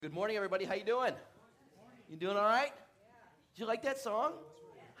Good morning, everybody. How you doing? You doing all right? Did you like that song?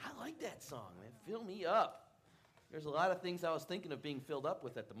 I like that song, man. Fill me up. There's a lot of things I was thinking of being filled up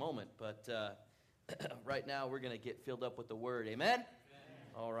with at the moment, but right now we're going to get filled up with the Word. Amen?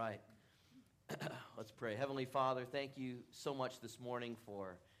 All right. Let's pray. Heavenly Father, thank you so much this morning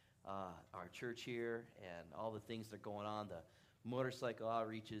for our church here and all the things that are going on, the motorcycle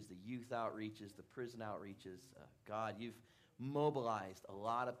outreaches, the youth outreaches, the prison outreaches. God, you've mobilized a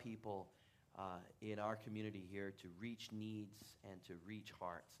lot of people in our community here to reach needs and to reach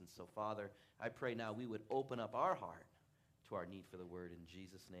hearts. And so, Father, I pray now we would open up our heart to our need for the Word in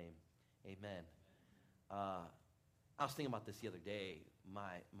Jesus' name. Amen. I was thinking about this the other day.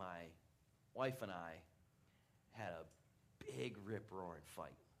 My wife and I had a big rip-roaring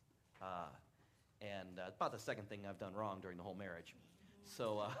fight. And about the second thing I've done wrong during the whole marriage.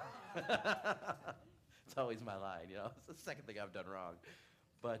 So it's always my line, It's the second thing I've done wrong.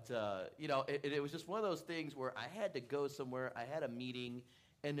 But, it was just one of those things where I had to go somewhere. I had a meeting,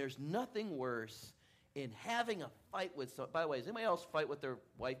 and there's nothing worse in having a fight with someone. By the way, does anybody else fight with their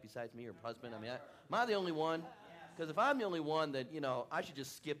wife besides me or husband? I mean, am I the only one? Because if I'm the only one, then, I should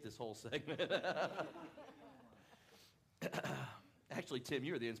just skip this whole segment. Actually, Tim,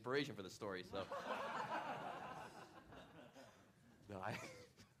 you were the inspiration for the story, so.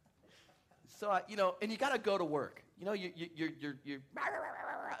 And you got to go to work. You're,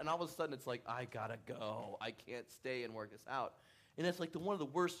 and all of a sudden it's like, I got to go. I can't stay and work this out. And it's like one of the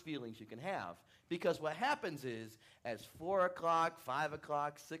worst feelings you can have. Because what happens is, as 4 o'clock, 5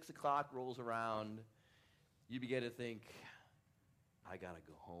 o'clock, 6 o'clock rolls around, you begin to think, I got to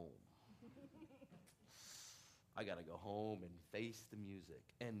go home. I got to go home and face the music.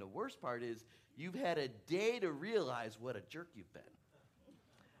 And the worst part is, you've had a day to realize what a jerk you've been.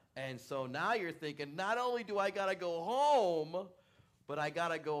 And so now you're thinking, not only do I got to go home, but I got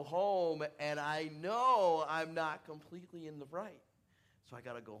to go home, and I know I'm not completely in the right. So I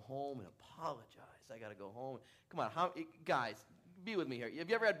got to go home and apologize. I got to go home. Come on, guys, be with me here. Have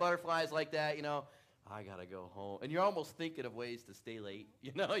you ever had butterflies like that, I got to go home. And you're almost thinking of ways to stay late.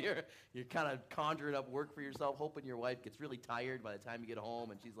 You're kind of conjuring up work for yourself, hoping your wife gets really tired by the time you get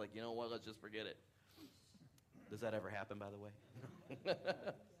home, and she's like, you know what, let's just forget it. Does that ever happen, by the way?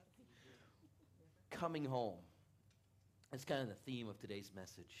 Coming home. That's kind of the theme of today's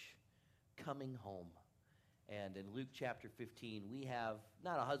message. Coming home. And in Luke chapter 15, we have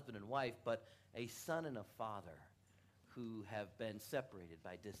not a husband and wife, but a son and a father who have been separated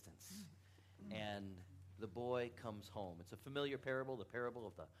by distance. And the boy comes home. It's a familiar parable, the parable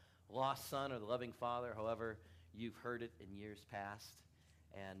of the lost son or the loving father, however you've heard it in years past.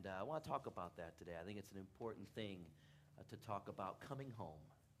 And I want to talk about that today. I think it's an important thing to talk about coming home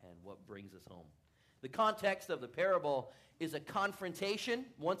and what brings us home. The context of the parable is a confrontation,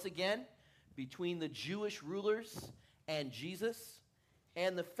 once again, between the Jewish rulers and Jesus.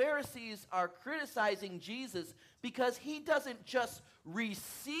 And the Pharisees are criticizing Jesus because he doesn't just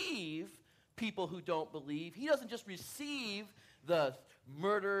receive people who don't believe. He doesn't just receive the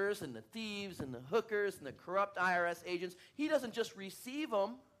murderers and the thieves and the hookers and the corrupt IRS agents. He doesn't just receive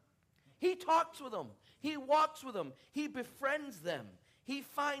them. He talks with them. He walks with them. He befriends them. He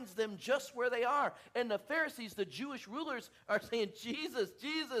finds them just where they are. And the Pharisees, the Jewish rulers, are saying, Jesus,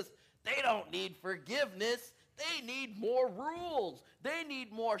 they don't need forgiveness. They need more rules. They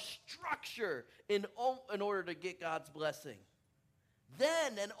need more structure in order to get God's blessing.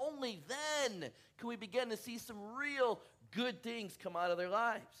 Then, and only then, can we begin to see some real good things come out of their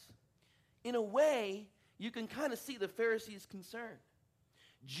lives. In a way, you can kind of see the Pharisees' concern.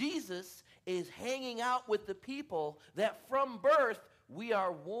 Jesus is hanging out with the people that from birth we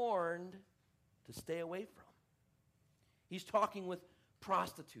are warned to stay away from. He's talking with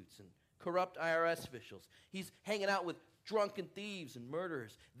prostitutes and corrupt IRS officials. He's hanging out with drunken thieves and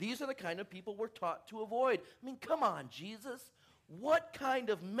murderers. These are the kind of people we're taught to avoid. I mean, come on, Jesus. What kind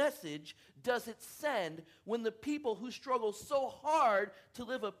of message does it send when the people who struggle so hard to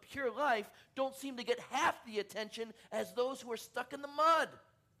live a pure life don't seem to get half the attention as those who are stuck in the mud?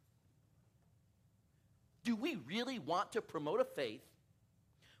 Do we really want to promote a faith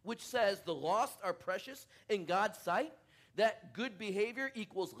which says the lost are precious in God's sight, that good behavior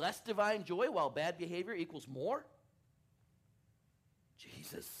equals less divine joy while bad behavior equals more?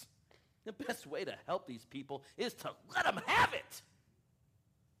 Jesus, the best way to help these people is to let them have it.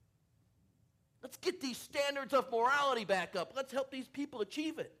 Let's get these standards of morality back up. Let's help these people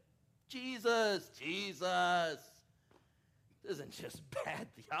achieve it. Jesus. This isn't just bad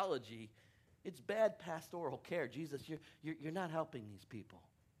theology. It's bad pastoral care. Jesus, you're not helping these people.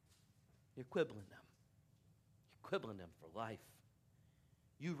 You're quibbling them. You're quibbling them for life.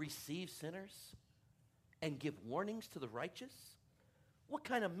 You receive sinners and give warnings to the righteous? What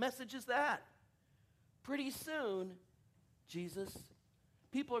kind of message is that? Pretty soon, Jesus,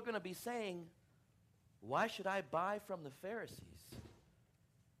 people are going to be saying, why should I buy from the Pharisees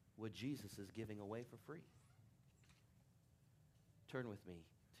what Jesus is giving away for free? Turn with me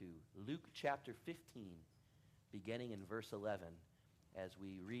to Luke chapter 15, beginning in verse 11, as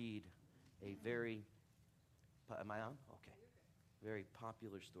we read a very, am I on? Okay. Very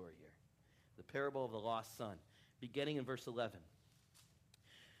popular story here. The parable of the lost son, beginning in verse 11.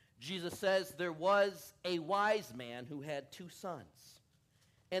 Jesus says, there was a wise man who had 2 sons.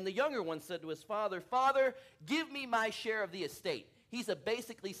 And the younger one said to his father, Father, give me my share of the estate. He's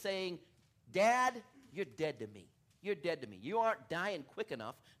basically saying, Dad, you're dead to me. You're dead to me. You aren't dying quick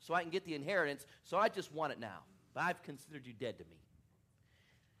enough so I can get the inheritance, so I just want it now. But I've considered you dead to me.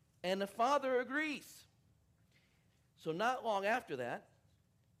 And the father agrees. So not long after that,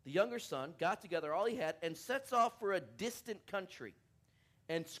 the younger son got together all he had and sets off for a distant country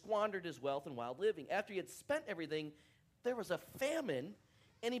and squandered his wealth in wild living. After he had spent everything, there was a famine,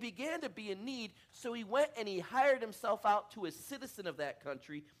 and he began to be in need, so he went and he hired himself out to a citizen of that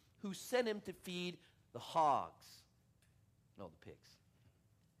country who sent him to feed the hogs. No, the pigs.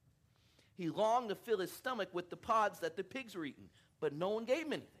 He longed to fill his stomach with the pods that the pigs were eating, but no one gave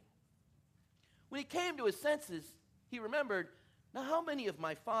him anything. When he came to his senses, he remembered, now how many of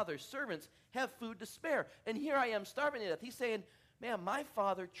my father's servants have food to spare? And here I am starving to death. He's saying, man, my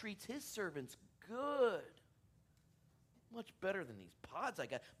father treats his servants good. Much better than these pods I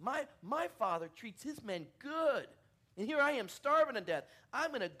got. My father treats his men good. And here I am starving to death. I'm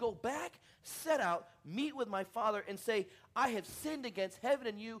going to go back, set out, meet with my father, and say, I have sinned against heaven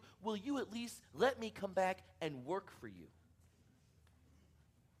and you. Will you at least let me come back and work for you?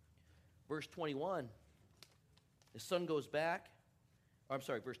 Verse 21, his son goes back.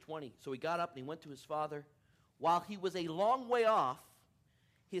 Verse 20. So he got up and he went to his father. While he was a long way off,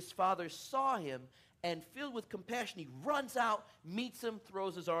 his father saw him, and filled with compassion, he runs out, meets him,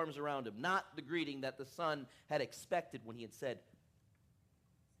 throws his arms around him. Not the greeting that the son had expected when he had said,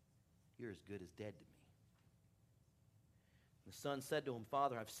 you're as good as dead to me. The son said to him,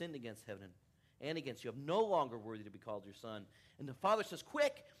 Father, I've sinned against heaven and against you. I'm no longer worthy to be called your son. And the father says,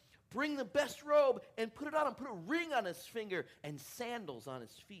 quick, bring the best robe and put it on him. Put a ring on his finger and sandals on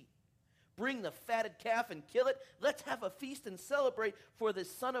his feet. Bring the fatted calf and kill it. Let's have a feast and celebrate, for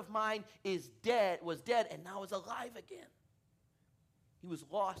this son of mine was dead, and now is alive again. He was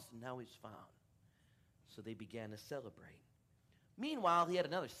lost, and now he's found. So they began to celebrate. Meanwhile, he had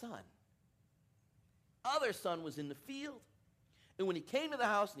another son. Other son was in the field. And when he came to the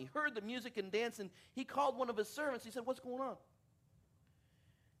house and he heard the music and dancing, he called one of his servants. He said, what's going on?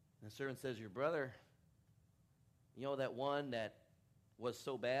 And the servant says, your brother, you know that one that was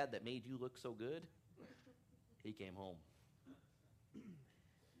so bad that made you look so good? He came home.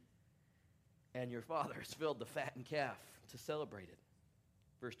 And your father has filled the fattened calf to celebrate it.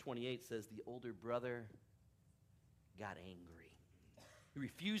 Verse 28 says, the older brother got angry. He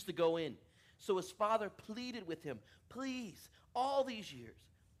refused to go in. So his father pleaded with him, please, all these years.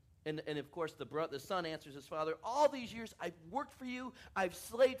 And of course, the son answers his father, all these years I've worked for you, I've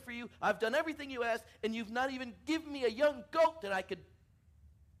slaved for you, I've done everything you asked, and you've not even given me a young goat that I could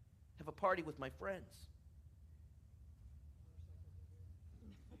have a party with my friends.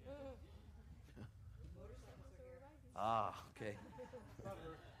 Okay.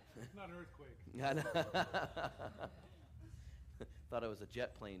 Not an earthquake. Thought it was a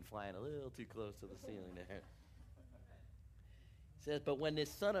jet plane flying a little too close to the ceiling there. It says, but when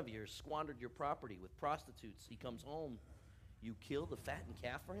this son of yours squandered your property with prostitutes, he comes home, you kill the fattened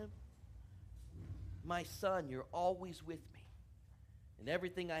calf for him? My son, you're always with me, and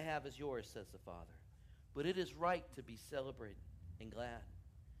everything I have is yours, says the father. But it is right to be celebrated and glad,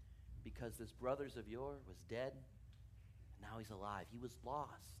 because this brother of yours was dead, and now he's alive. He was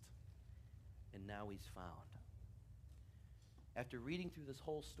lost, and now he's found. After reading through this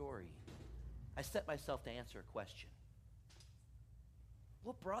whole story, I set myself to answer a question.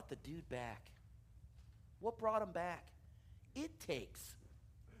 What brought the dude back? What brought him back? It takes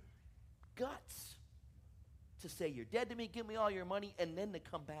guts to say, you're dead to me, give me all your money, and then to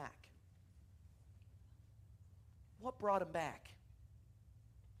come back. What brought him back?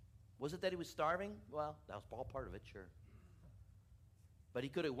 Was it that he was starving? Well, that was all part of it, sure. But he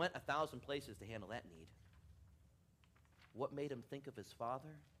could have went 1,000 places to handle that need. What made him think of his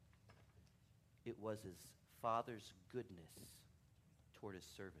father? It was his father's goodness toward his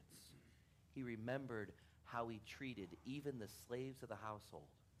servants. He remembered how he treated even the slaves of the household.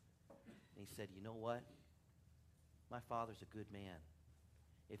 And he said, you know what? My father's a good man.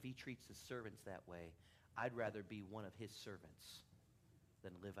 if he treats his servants that way, I'd rather be one of his servants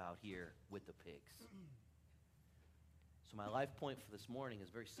than live out here with the pigs. So my life point for this morning is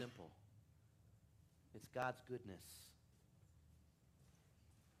very simple. It's God's goodness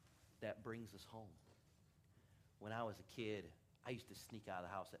that brings us home. When I was a kid, I used to sneak out of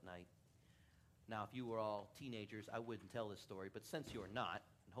the house at night. Now, if you were all teenagers, I wouldn't tell this story, but since you're not,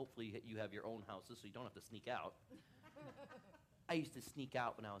 and hopefully you have your own houses so you don't have to sneak out, I used to sneak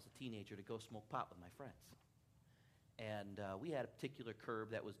out when I was a teenager to go smoke pot with my friends. And we had a particular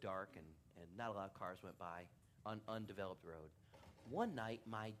curb that was dark, and not a lot of cars went by, undeveloped road. One night,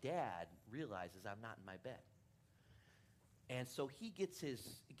 my dad realizes I'm not in my bed. And so he gets in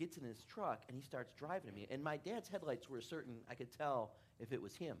his truck, and he starts driving to me. And my dad's headlights were certain, I could tell if it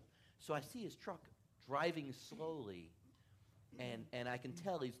was him. So I see his truck driving slowly, and I can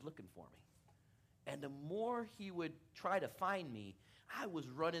tell he's looking for me. And the more he would try to find me, I was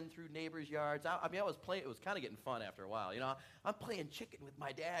running through neighbors' yards. I was playing. It was kind of getting fun after a while. I'm playing chicken with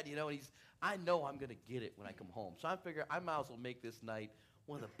my dad, and I know I'm going to get it when I come home. So I figure I might as well make this night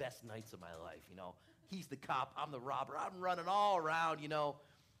one of the best nights of my life, He's the cop, I'm the robber. I'm running all around,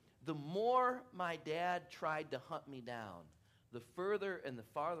 The more my dad tried to hunt me down, the further and the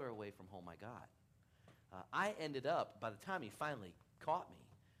farther away from home I got. I ended up, by the time he finally caught me,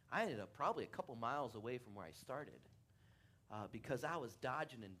 I ended up probably a couple miles away from where I started because I was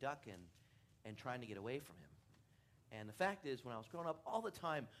dodging and ducking and trying to get away from him. And the fact is, when I was growing up, all the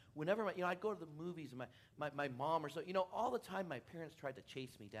time, whenever I'd go to the movies, and my mom or so, all the time my parents tried to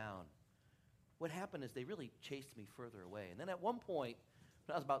chase me down. What happened is they really chased me further away. And then at one point,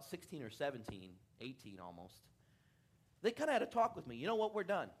 when I was about 16 or 17, 18 almost, they kind of had a talk with me. You know what? We're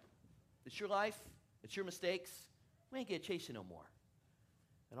done. It's your life. It's your mistakes. We ain't going to chase you no more.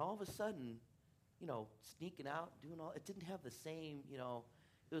 And all of a sudden, sneaking out, doing all, it didn't have the same,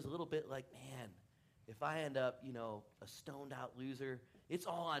 it was a little bit like, man, if I end up, a stoned out loser, it's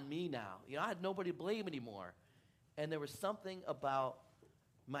all on me now. I had nobody to blame anymore. And there was something about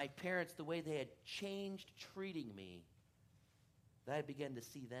my parents, the way they had changed treating me, that I began to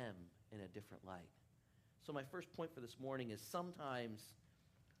see them in a different light. So my first point for this morning is sometimes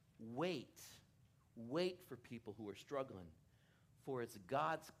wait for people who are struggling, for it's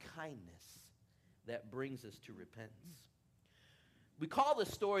God's kindness that brings us to repentance. We call this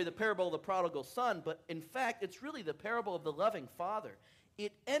story the parable of the prodigal son, but in fact, it's really the parable of the loving father.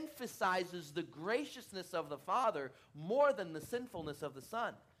 It emphasizes the graciousness of the father more than the sinfulness of the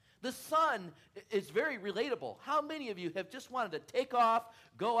son. The son is very relatable. How many of you have just wanted to take off,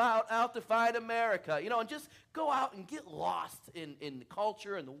 go out to find America, and just go out and get lost in the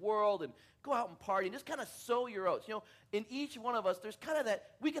culture and the world and go out and party and just kind of sow your oats. In each one of us, there's kind of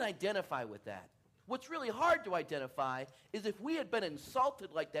that, we can identify with that. What's really hard to identify is if we had been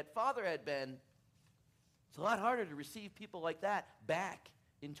insulted like that father had been, it's a lot harder to receive people like that back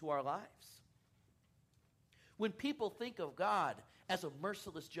into our lives. When people think of God as a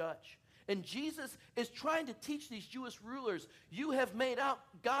merciless judge, and Jesus is trying to teach these Jewish rulers, you have made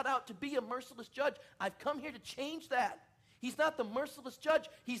God out to be a merciless judge. I've come here to change that. He's not the merciless judge.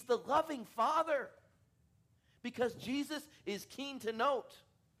 He's the loving father. Because Jesus is keen to note,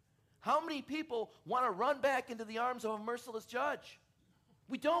 how many people want to run back into the arms of a merciless judge?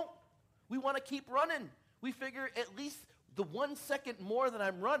 We don't. We want to keep running. We figure at least the 1 second more that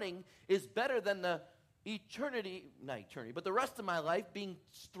I'm running is better than the but the rest of my life being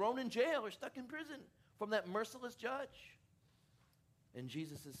thrown in jail or stuck in prison from that merciless judge. And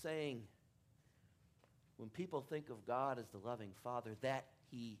Jesus is saying, when people think of God as the loving father that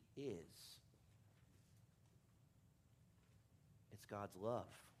he is, it's God's love.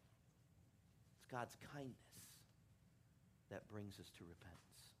 It's God's kindness that brings us to repentance.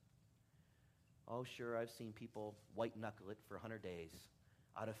 Oh, sure, I've seen people white-knuckle it for 100 days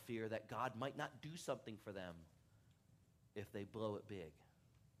out of fear that God might not do something for them if they blow it big.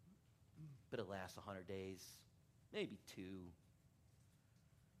 But it lasts 100 days, maybe 2.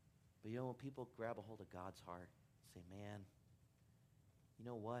 But when people grab a hold of God's heart, say, man, you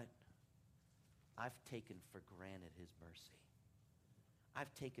know what? I've taken for granted his mercy.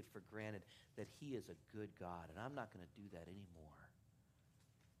 I've taken for granted that he is a good God, and I'm not going to do that anymore.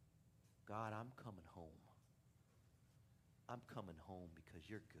 God, I'm coming home. I'm coming home because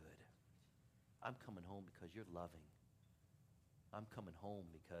you're good. I'm coming home because you're loving. I'm coming home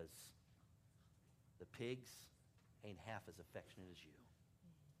because the pigs ain't half as affectionate as you.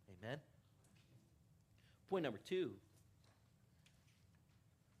 Amen? Point number 2.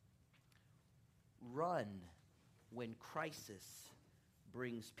 Run when crisis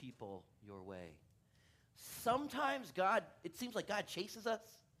brings people your way. Sometimes it seems like God chases us.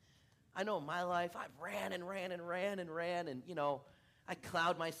 I know in my life, I've ran and ran and ran and ran, and, I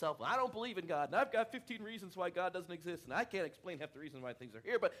cloud myself. I don't believe in God, and I've got 15 reasons why God doesn't exist, and I can't explain half the reasons why things are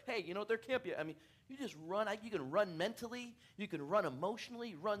here, but hey, there can't be. You just run. You can run mentally, you can run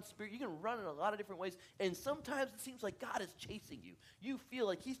emotionally, run spirit. You can run in a lot of different ways, and sometimes it seems like God is chasing you. You feel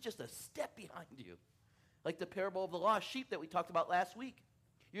like he's just a step behind you. Like the parable of the lost sheep that we talked about last week.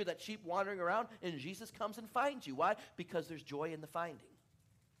 You're that sheep wandering around, and Jesus comes and finds you. Why? Because there's joy in the finding.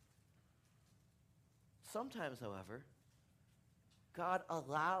 Sometimes, however, God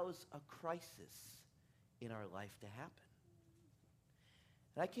allows a crisis in our life to happen.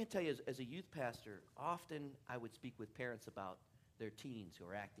 And I can't tell you, as a youth pastor, often I would speak with parents about their teens who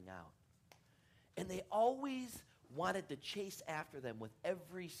are acting out. And they always wanted to chase after them with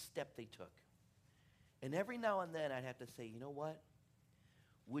every step they took. And every now and then I'd have to say, you know what?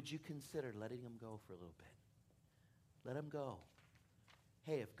 Would you consider letting them go for a little bit? Let them go.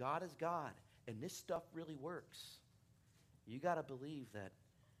 Hey, if God is God and this stuff really works, you got to believe that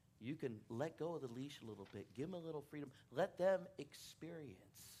you can let go of the leash a little bit. Give them a little freedom. Let them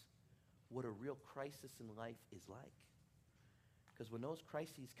experience what a real crisis in life is like. Because when those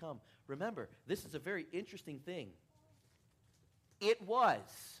crises come, remember, this is a very interesting thing. It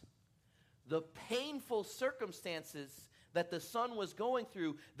was the painful circumstances that the son was going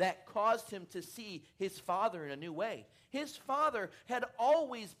through that caused him to see his father in a new way. His father had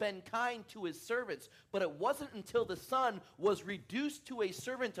always been kind to his servants, but it wasn't until the son was reduced to a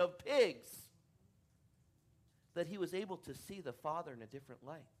servant of pigs that he was able to see the father in a different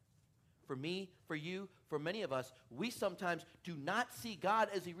light. For me, for you, for many of us, we sometimes do not see God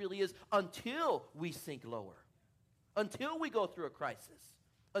as he really is until we sink lower, until we go through a crisis,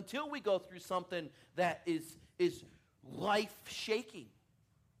 until we go through something that is life-shaking.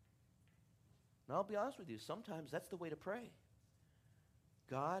 And I'll be honest with you, sometimes that's the way to pray.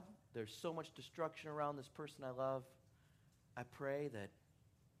 God, there's so much destruction around this person I love. I pray that,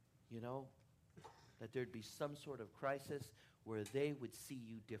 that there'd be some sort of crisis where they would see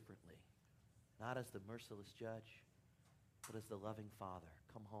you differently. Not as the merciless judge, but as the loving Father.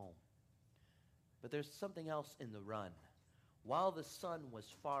 Come home. But there's something else in the run. While the son was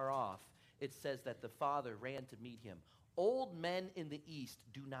far off, it says that the father ran to meet him. Old men in the East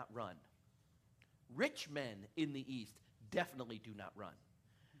do not run. Rich men in the East definitely do not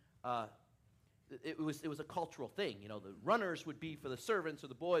run. It was a cultural thing. The runners would be for the servants or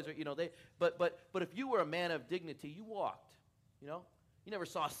the boys, or But if you were a man of dignity, you walked. You never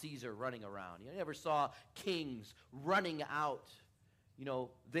saw Caesar running around. You never saw kings running out.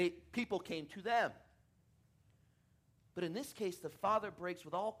 People came to them. But in this case, the father breaks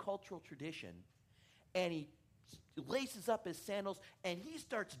with all cultural tradition, and he laces up his sandals, and he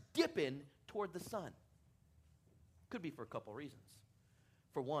starts dipping toward the son. Could be for a couple reasons.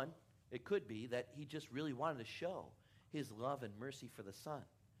 For one, it could be that he just really wanted to show his love and mercy for the son.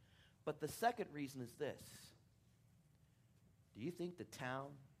 But the second reason is this. Do you think the town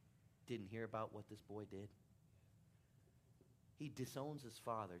didn't hear about what this boy did? He disowns his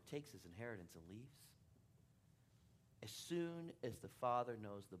father, takes his inheritance, and leaves. As soon as the father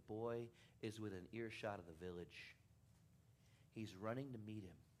knows the boy is within earshot of the village, he's running to meet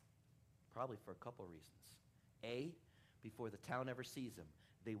him, probably for a couple reasons. A, before the town ever sees him,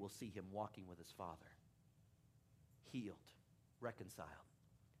 they will see him walking with his father, healed, reconciled.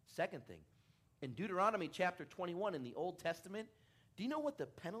 Second thing, in Deuteronomy chapter 21 in the Old Testament, do you know what the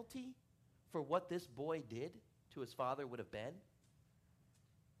penalty for what this boy did to his father would have been?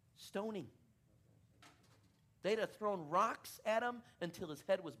 Stoning. They'd have thrown rocks at him until his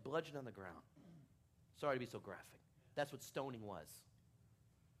head was bludgeoned on the ground. Sorry to be so graphic. That's what stoning was.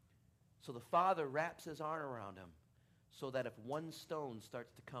 So the father wraps his arm around him so that if one stone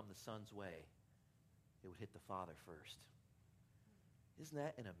starts to come the son's way, it would hit the father first. Isn't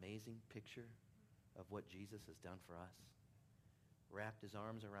that an amazing picture of what Jesus has done for us? Wrapped his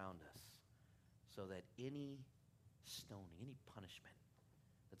arms around us so that any stoning, any punishment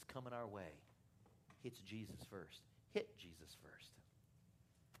that's coming our way hits Jesus first. Hit Jesus first.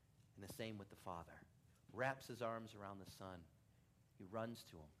 And the same with the father. Wraps his arms around the son. He runs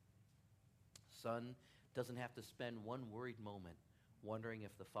to him. Son doesn't have to spend one worried moment wondering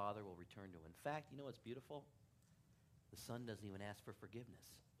if the father will return to him. In fact, you know what's beautiful? The son doesn't even ask for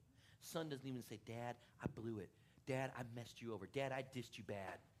forgiveness. Son doesn't even say, Dad, I blew it. Dad, I messed you over. Dad, I dissed you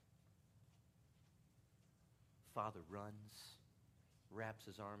bad. Father runs, wraps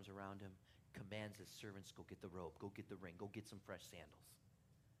his arms around him, commands his servants, go get the robe, go get the ring, go get some fresh sandals.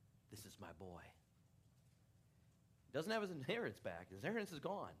 This is my boy. Doesn't have his inheritance back. His inheritance is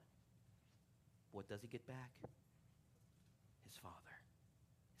gone. What does he get back? His father.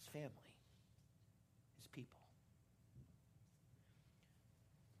 His family, his people.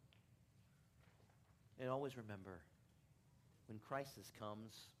 And always remember, when crisis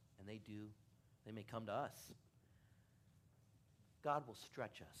comes, and they do, they may come to us, God will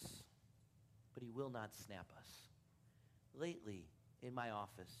stretch us, but he will not snap us. Lately, in my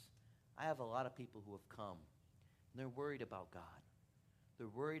office, I have a lot of people who have come, and they're worried about God. They're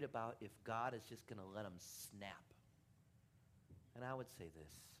worried about if God is just going to let them snap. And I would say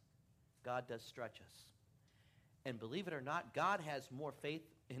this, God does stretch us. And believe it or not, God has more faith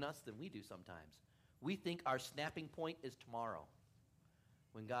in us than we do sometimes. We think our snapping point is tomorrow,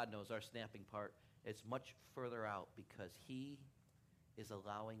 when God knows our snapping part is much further out, because he is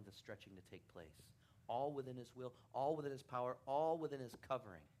allowing the stretching to take place. All within his will, all within his power, all within his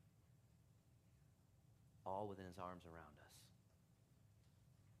covering, all within his arms around us.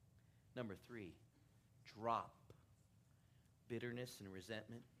 Number 3, drop bitterness and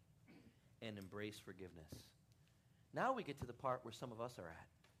resentment and embrace forgiveness. Now we get to the part where some of us are at.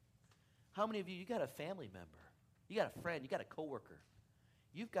 How many of you got a family member, you got a friend, you got a coworker,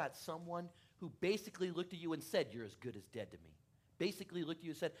 you've got someone who basically looked at you and said, you're as good as dead to me. Basically looked at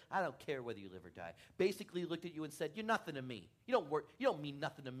you and said, I don't care whether you live or die. Basically looked at you and said, you're nothing to me. You don't mean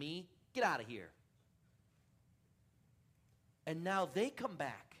nothing to me. Get out of here. And now they come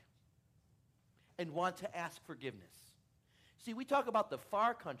back and want to ask forgiveness. See, we talk about the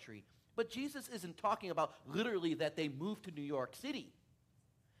far country, but Jesus isn't talking about literally that they moved to New York City.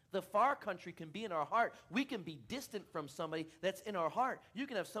 The far country can be in our heart. We can be distant from somebody that's in our heart. You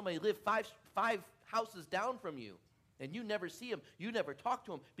can have somebody live five houses down from you, and you never see him, you never talk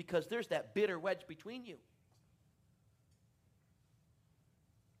to him, because there's that bitter wedge between you.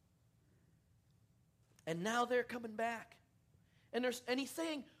 And now they're coming back. And he's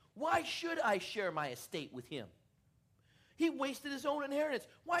saying, why should I share my estate with him? He wasted his own inheritance.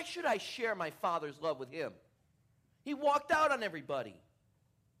 Why should I share my father's love with him? He walked out on everybody.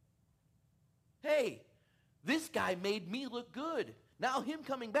 Hey, this guy made me look good. Now him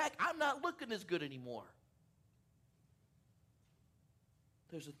coming back, I'm not looking as good anymore.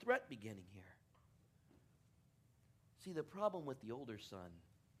 There's a threat beginning here. See, the problem with the older son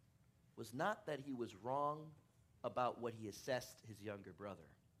was not that he was wrong about what he assessed his younger brother.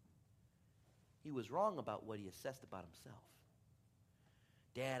 He was wrong about what he assessed about himself.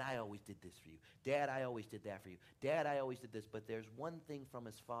 Dad, I always did this for you. Dad, I always did that for you. Dad, I always did this. But there's one thing from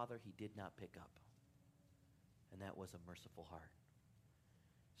his father he did not pick up, and that was a merciful heart.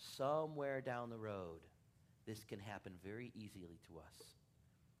 Somewhere down the road, this can happen very easily to us.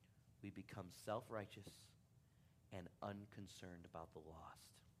 We become self-righteous and unconcerned about the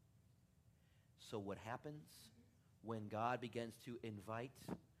lost. So what happens when God begins to invite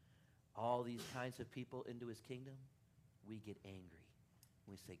all these kinds of people into his kingdom? We get angry.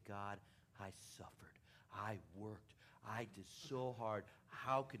 We say, God, I suffered. I worked. I did so hard.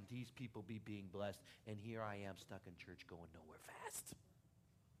 How can these people be being blessed? And here I am stuck in church going nowhere fast.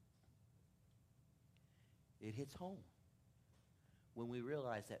 It hits home when we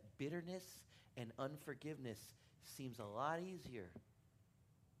realize that bitterness and unforgiveness seems a lot easier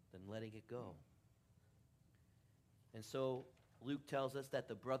than letting it go. And so Luke tells us that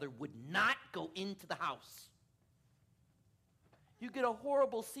the brother would not go into the house. You get a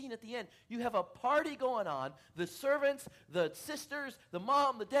horrible scene at the end. You have a party going on. The servants, the sisters, the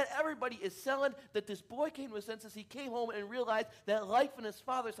mom, the dad, everybody is selling that this boy came to his senses. He came home and realized that life in his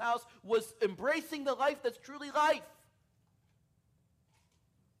father's house was embracing the life that's truly life.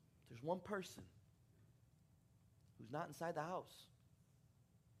 There's one person who's not inside the house.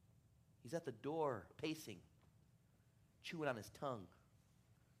 He's at the door, pacing, chewing on his tongue,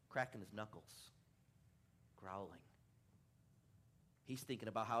 cracking his knuckles, growling. He's thinking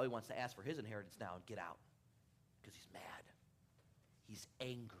about how he wants to ask for his inheritance now and get out because he's mad. He's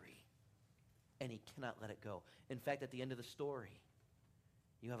angry, and he cannot let it go. In fact, at the end of the story,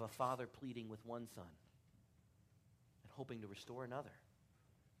 you have a father pleading with one son and hoping to restore another.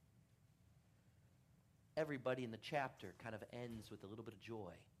 Everybody in the chapter kind of ends with a little bit of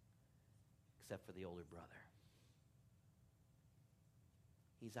joy, except for the older brother.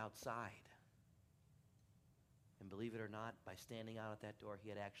 He's outside. And believe it or not, by standing out at that door, he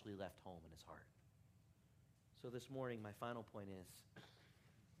had actually left home in his heart. So this morning, my final point is,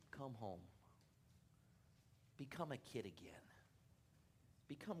 come home. Become a kid again.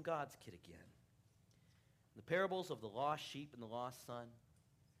 Become God's kid again. The parables of the lost sheep and the lost son,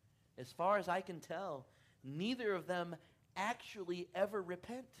 as far as I can tell, neither of them actually ever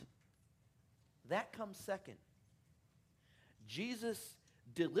repent. That comes second. Jesus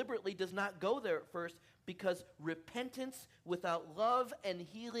deliberately does not go there at first because repentance without love and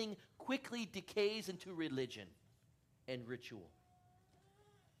healing quickly decays into religion and ritual.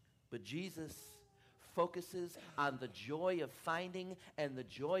 But Jesus focuses on the joy of finding and the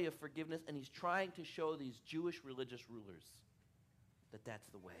joy of forgiveness, and he's trying to show these Jewish religious rulers that that's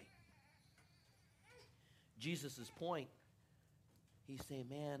the way. Jesus' point, he's saying,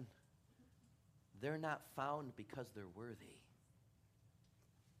 man, they're not found because they're worthy.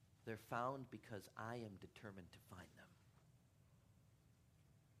 They're found because I am determined to find them.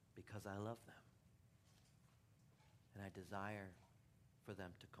 Because I love them. And I desire for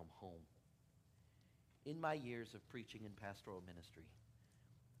them to come home. In my years of preaching and pastoral ministry,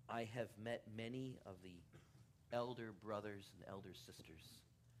 I have met many of the elder brothers and elder sisters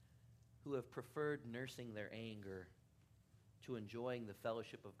who have preferred nursing their anger to enjoying the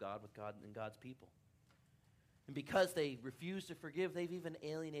fellowship of God with God and God's people. And because they refuse to forgive, they've even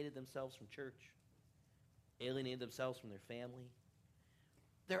alienated themselves from church, alienated themselves from their family.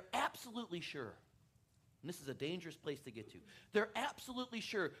 They're absolutely sure, and this is a dangerous place to get to, they're absolutely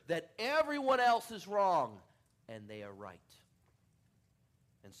sure that everyone else is wrong and they are right.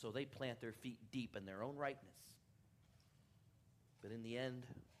 And so they plant their feet deep in their own rightness. But in the end,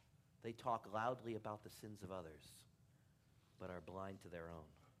 they talk loudly about the sins of others, but are blind to their own.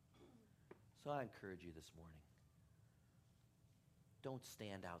 So I encourage you this morning, don't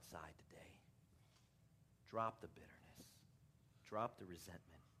stand outside today. Drop the bitterness. Drop the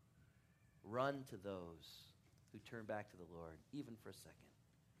resentment. Run to those who turn back to the Lord, even for a second.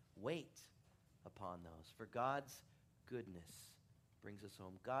 Wait upon those, for God's goodness brings us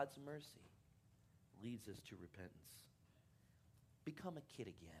home. God's mercy leads us to repentance. Become a kid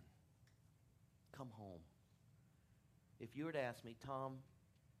again. Come home. If you were to ask me, Tom,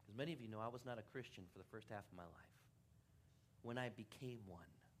 as many of you know, I was not a Christian for the first half of my life. When I became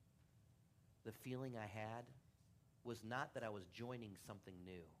one, the feeling I had was not that I was joining something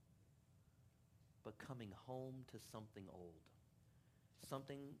new, but coming home to something old,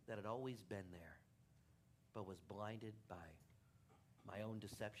 something that had always been there, but was blinded by my own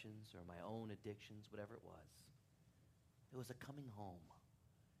deceptions or my own addictions, whatever it was. It was a coming home.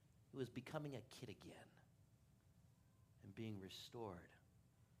 It was becoming a kid again and being restored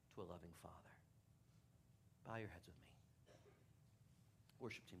to a loving Father. Bow your heads with me.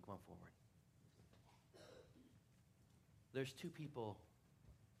 Worship team, come on forward. There's two people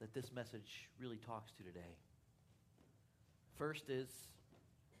that this message really talks to today. First is,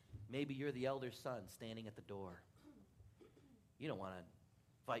 maybe you're the elder son standing at the door. You don't want to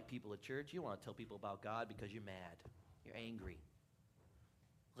fight people at church. You don't want to tell people about God because you're mad. You're angry.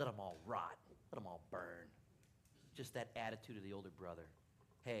 Let them all rot. Let them all burn. Just that attitude of the older brother.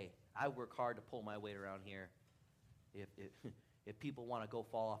 Hey, I work hard to pull my weight around here. If people want to go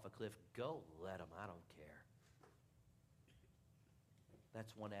fall off a cliff, go let them. I don't care.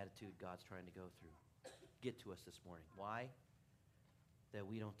 That's one attitude God's trying to go through. Get to us this morning. Why? That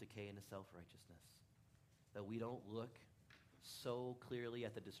we don't decay into self-righteousness. That we don't look so clearly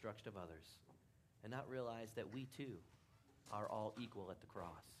at the destruction of others and not realize that we too are all equal at the cross.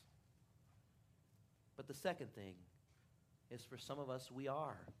 But the second thing is, for some of us, we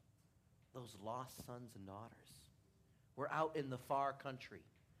are those lost sons and daughters. We're out in the far country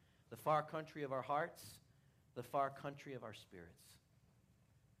of our hearts, the far country of our spirits.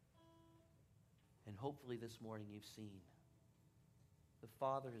 And hopefully this morning you've seen the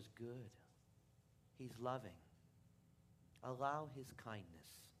Father is good. He's loving. Allow his kindness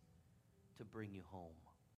to bring you home.